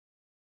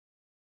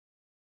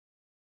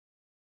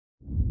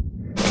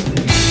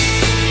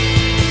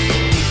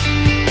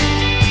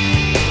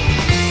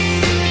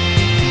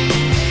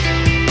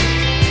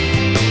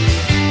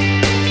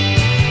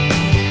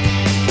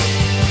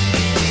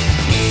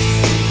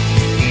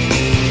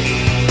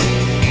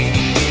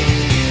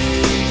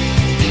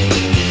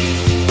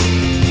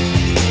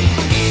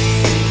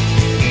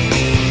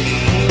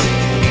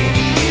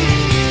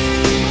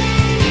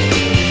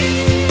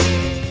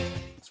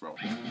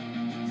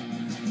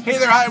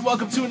and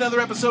welcome to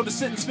another episode of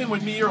Sit and Spin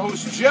with me, your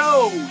host,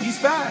 Joe.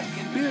 He's back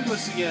and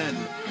beardless again.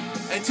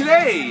 And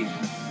today,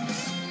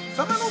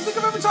 something I don't think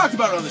I've ever talked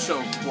about on the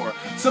show before.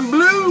 Some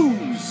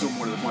blues, so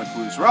more to the point,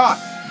 blues rock.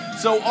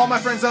 So all my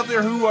friends out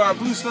there who are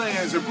blues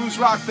fans or blues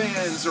rock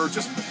fans or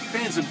just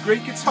fans of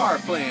great guitar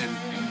playing,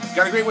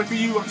 got a great one for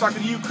you. I'm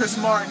talking to you, Chris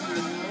Martin,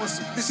 and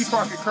Melissa Missy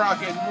Parker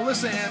Crockett, and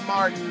Melissa Ann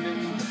Martin,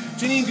 and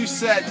Janine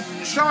Doucette,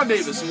 and Sean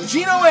Davis, and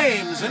Gino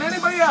Ames, and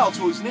anybody else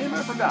whose name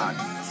I forgot.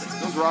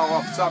 Those are all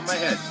off the top of my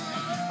head.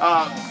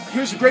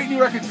 Here's a great new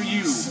record for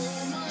you.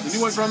 The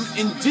new one from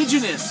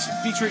Indigenous,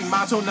 featuring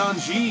Mato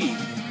Nanji.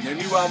 Their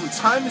new album,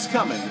 Time Is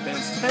Coming, the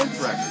band's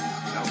 10th record,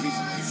 out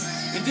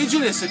recently.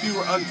 Indigenous, if you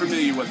were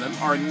unfamiliar with them,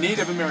 are a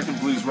Native American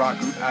blues rock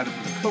group out of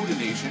the Dakota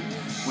Nation,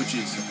 which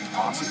is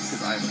awesome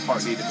because I am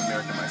part Native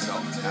American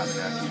myself, in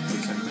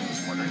case anybody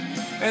was wondering.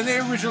 And they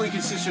originally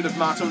consisted of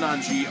Mato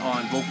Nanji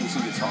on vocals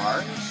and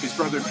guitar, his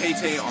brother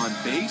Pete on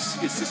bass,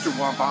 his sister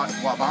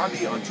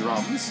Wabandi on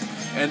drums,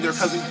 and their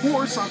cousin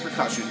Horse on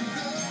percussion.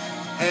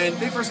 And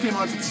they first came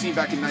onto the scene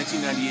back in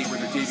 1998 with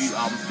their debut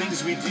album,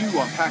 Things We Do,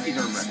 on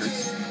Pachyderm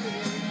Records.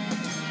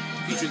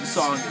 Featured the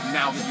song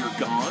Now That You're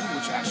Gone,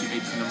 which actually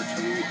made it to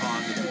 #2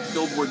 on the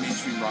Billboard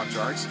Mainstream Rock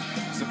Charts.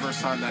 It's the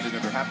first time that had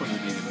ever happened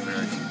with Native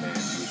American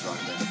bands, blues rock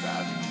bands like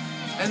that.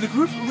 And the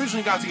group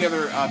originally got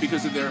together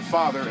because of their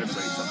father,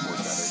 everybody's of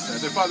course that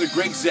is, their father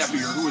Greg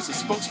Zeppier, who was a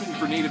spokesman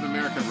for Native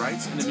American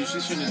rights and a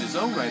musician in his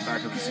own right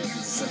back in the 60s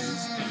and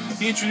 70s.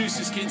 He introduced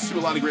his kids to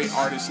a lot of great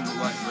artists and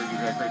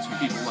great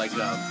people like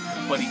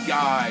Buddy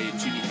Guy and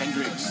Jimi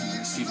Hendrix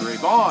and Stevie Ray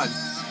Vaughan,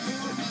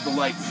 the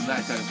like and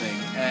that kind of thing,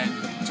 and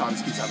taught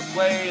his kids how to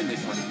play, and they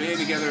formed a band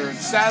together. And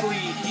sadly,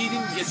 he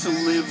didn't get to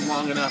live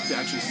long enough to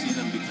actually see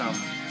them become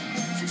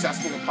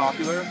successful and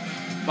popular,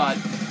 but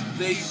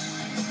they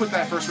put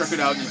that first record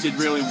out and it did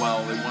really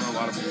well. They won a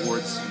lot of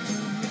awards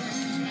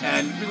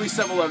and released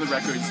several other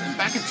records. And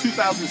back in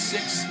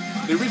 2006,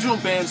 the original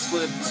band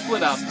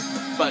split up,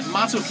 but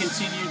Mato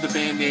continued the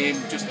band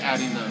name, just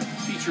adding the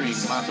featuring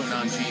Mato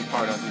Nanji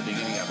part at the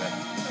beginning of it,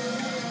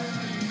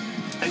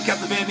 and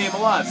kept the band name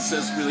alive. It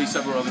says released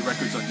several other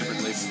records on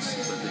different labels,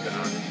 but they've been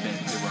on.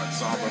 They were on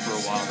Samba for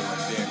a while, they were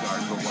on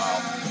Vanguard for a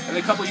while, and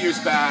a couple of years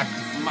back,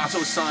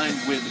 Mato signed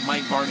with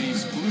Mike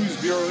Varney's Blues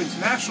Bureau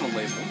International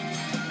label.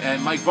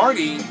 And Mike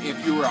Varney,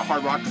 if you were a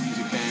hard rock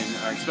music fan,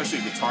 especially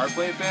a guitar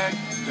playing fan,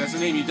 that's a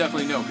name you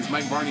definitely know, because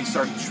Mike Varney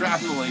started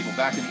Shrapnel label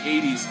back in the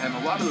 80s, and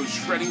a lot of those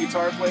shredding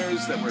guitar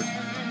players that were,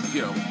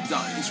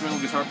 instrumental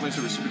guitar players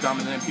that were super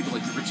dominant, people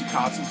like the Richie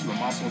Kotzens, who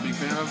I'm also a big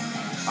fan of,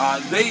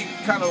 they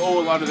kind of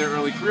owe a lot of their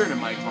early career to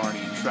Mike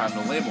Varney and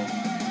Shrapnel label.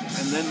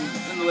 And then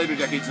in the later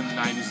decades, in the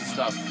 90s and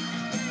stuff,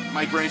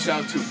 Mike branched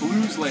out to a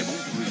blues label,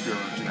 Blues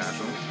Bureau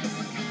International,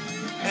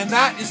 and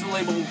that is the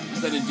label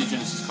that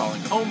Indigenous is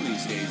calling home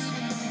these days.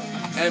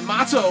 And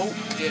Mato,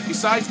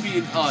 besides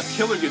being a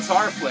killer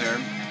guitar player,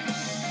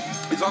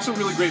 is also a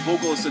really great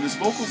vocalist, and his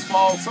vocals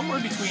fall somewhere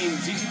between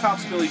ZZ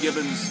Top's Billy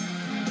Gibbons,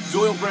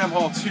 Doyle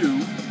Bramhall 2,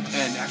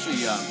 and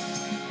actually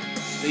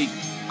they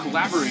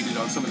collaborated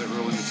on some of their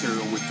early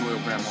material with Doyle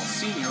Bramhall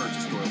Sr., or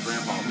just Doyle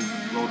Bramhall,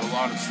 who wrote a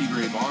lot of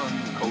Stevie Ray Vaughan,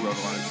 co-wrote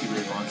a lot of Stevie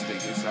Ray Vaughan's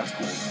big hits, that's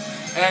cool.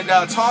 And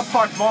Todd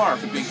Parkmar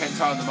from Big Head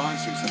Todd and the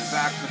Monsters. And in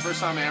fact, the first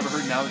time I ever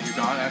heard Now That You're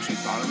Gone, I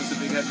actually thought it was the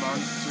Big Head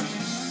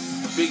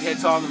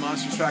Todd and the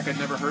Monsters track I'd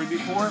never heard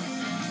before,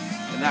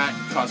 and that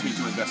caused me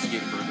to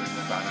investigate it further, and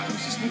I found out it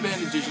was this new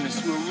band, Indigenous,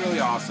 who are really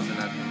awesome, and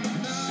I've been a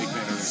big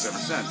fan of theirs ever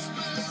since.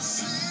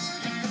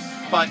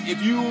 But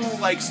if you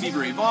like Stevie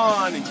Ray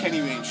Vaughan and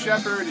Kenny Wayne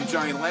Shepherd and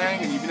Johnny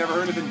Lang, and you've never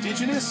heard of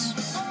Indigenous,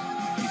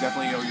 you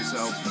definitely owe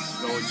yourself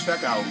to go and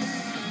check out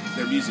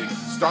their music.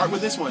 Start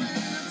with this one.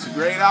 It's a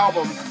great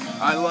album.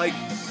 I like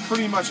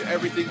pretty much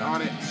everything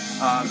on it.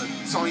 The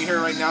song you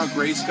hear right now,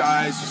 Gray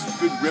Skies, just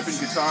good ripping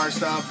guitar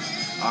stuff.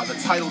 The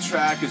title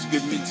track is a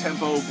good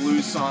mid-tempo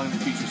blues song that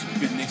features a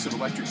good mix of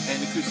electric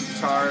and acoustic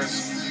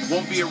guitars.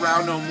 Won't Be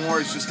Around No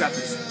More, it's just got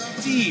this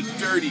deep,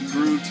 dirty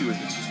groove to it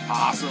that's just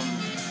awesome.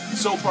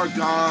 So Far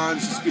Gone,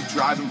 it's just a good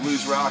driving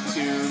blues rock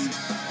tune.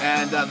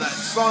 And that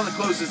song that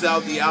closes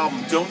out the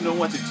album, Don't Know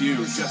What to Do,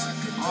 just,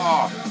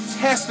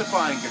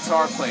 testifying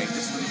guitar playing,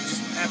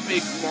 just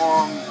epic,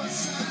 long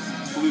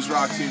blues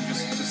rock tune,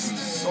 just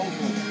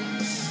soulful,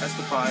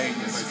 testifying,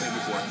 as I said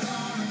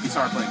before,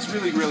 guitar playing. It's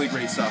really, really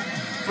great stuff.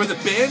 For the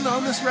band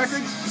on this record,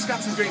 he's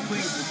got some great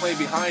players to play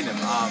behind him.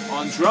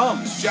 On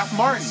drums, Jeff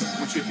Martin,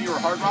 which if you're a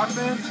hard rock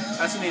fan,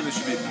 that's a name that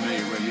should be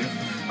familiar with you.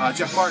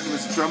 Jeff Martin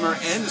was a drummer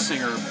and a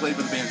singer, played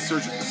with the band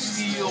Surgical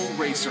Steel,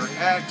 Racer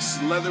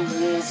X, Leather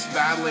Wolves,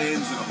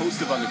 Badlands, and a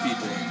host of other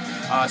people.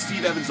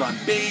 Steve Evans on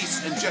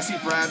bass, and Jesse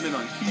Bradman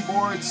on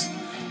keyboards.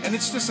 And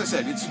it's just, as I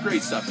said, it's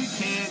great stuff. You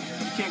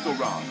can't go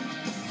wrong.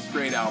 It's a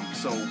great album.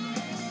 So,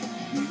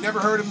 if you've never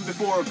heard of them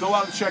before, go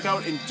out and check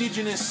out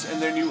Indigenous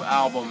and their new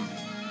album,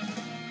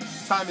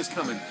 Time Is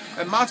Coming.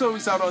 And Mato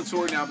is out on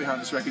tour now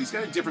behind this record. He's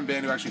got a different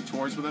band who actually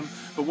tours with him.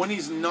 But when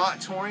he's not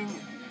touring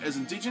as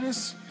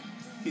Indigenous,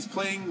 he's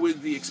playing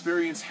with the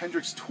Experience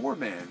Hendrix Tour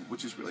Band,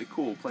 which is really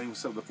cool, playing with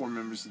some of the four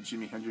members of the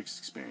Jimi Hendrix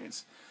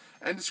Experience.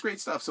 And it's great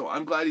stuff, so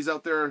I'm glad he's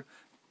out there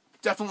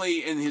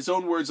definitely, in his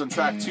own words on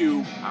track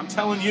 2, I'm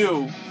telling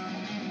you,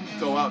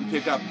 go out and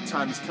pick up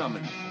Time Is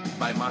Coming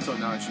by Mato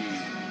Nanji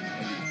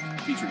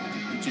and featuring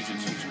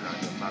Indigenous featuring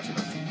Mato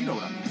Nanji. You know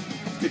what I mean.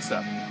 Good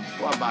stuff.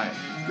 Go out and buy it.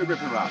 Good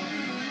rip and rock.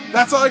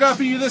 That's all I got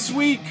for you this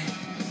week.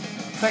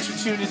 Thanks for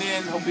tuning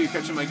in. Hopefully you're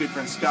catching my good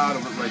friend Scott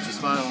over at Righteous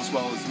Smile, as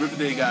well as the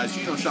Riverdale guys,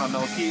 Gino, Sean,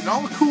 Melkey, and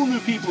all the cool new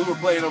people who are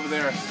playing over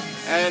there.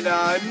 And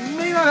I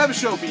may not have a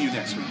show for you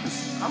next week,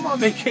 because I'm on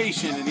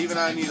vacation, and even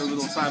I need a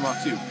little time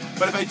off too.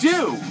 But if I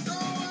do,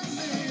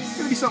 it's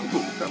going to be something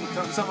cool.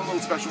 Something a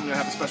little special. We're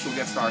going to have a special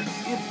guest star.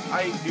 If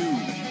I do.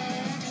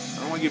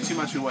 I don't want to give too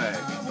much away,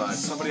 but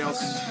somebody else,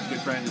 a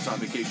good friend, is on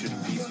vacation.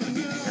 He's going to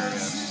be in the area.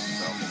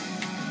 So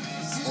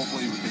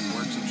hopefully we can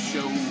work some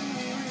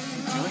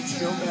joint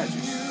show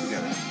magic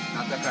together.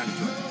 Not that kind of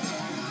joint.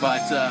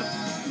 But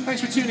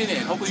thanks for tuning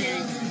in. Hopefully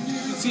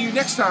we'll see you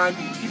next time,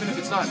 even if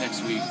it's not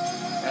next week.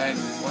 And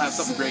we'll have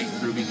something great and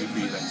groovy new for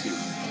you then too.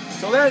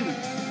 Until then,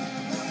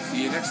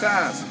 see you next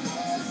time.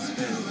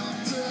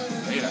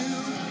 Later.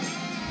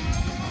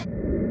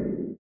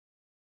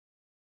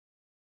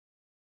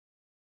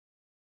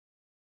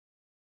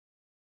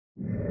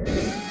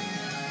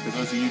 For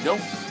those of you who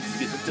don't, you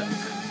did the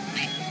duck.